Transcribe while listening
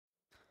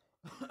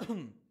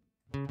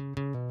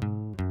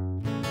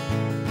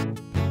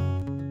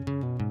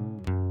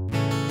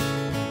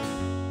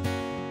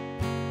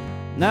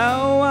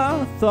Now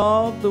I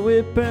thought the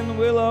weeping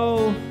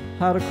willow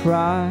had to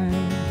cry,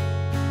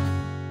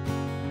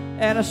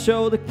 and I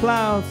showed the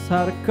clouds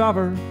how to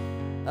cover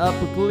up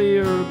a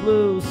clear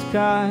blue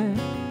sky.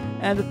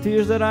 And the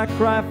tears that I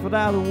cry for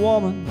that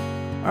woman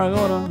are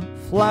gonna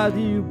flood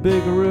you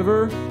big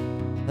river,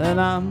 and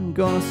I'm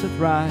gonna sit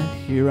right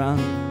here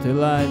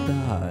until I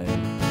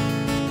die.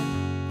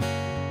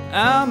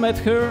 I met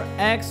her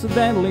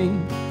accidentally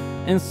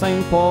in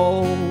St.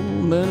 Paul,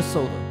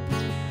 Minnesota,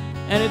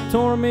 and it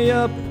tore me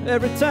up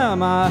every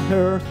time I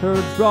heard her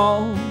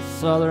drawl,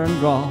 southern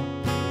drawl.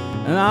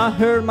 And I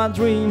heard my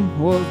dream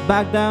was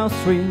back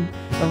downstream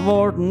of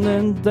Orton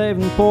and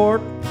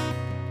Davenport,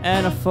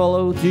 and I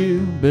followed you,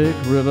 big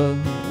river,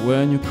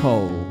 when you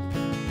called.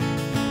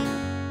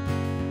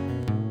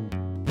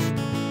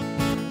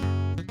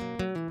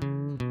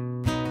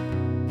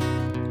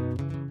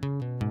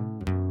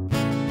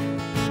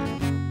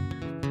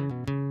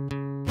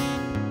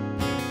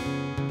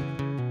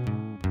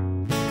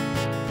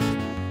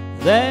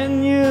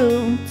 Then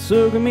you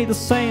took me to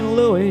St.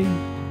 Louis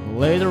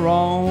later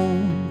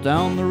on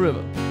down the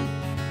river.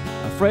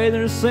 A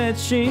freighter said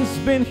she's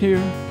been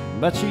here,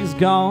 but she's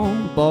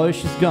gone, boy,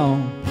 she's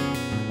gone.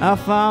 I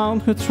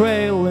found her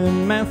trail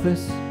in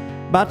Memphis,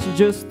 but she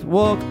just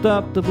walked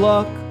up the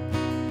block.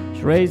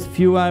 She raised a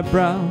few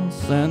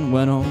eyebrows and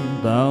went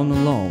on down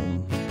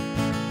alone.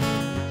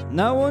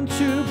 Now won't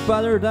you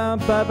bother down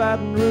by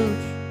Baton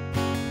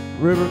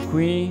Rouge, River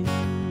Queen,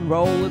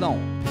 roll it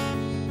on.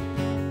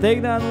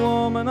 Take that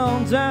woman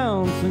on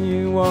down to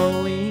New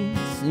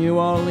Orleans, New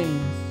Orleans.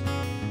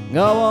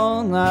 Go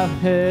on, I've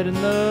headed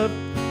up,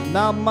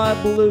 not my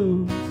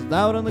blues,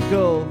 out on the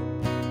Gulf.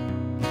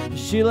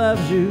 She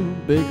loves you,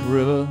 big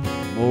river,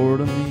 more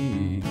than me.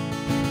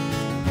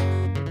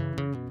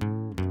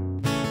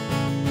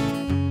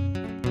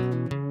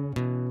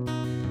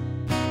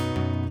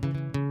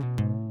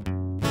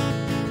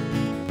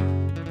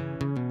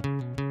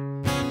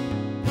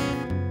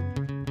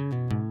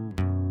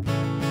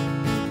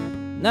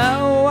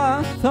 Now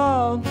I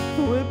thought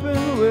the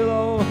whipping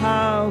willow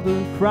how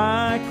to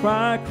cry,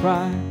 cry,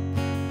 cry,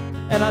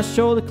 and I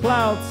showed the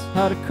clouds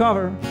how to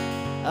cover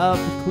up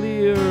the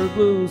clear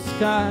blue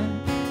sky.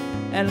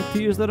 And the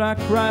tears that I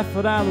cry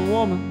for that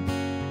woman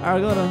are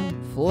gonna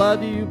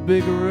flood you,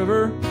 big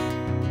river,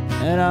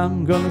 and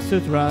I'm gonna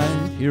sit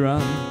right here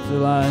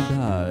until I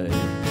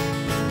die.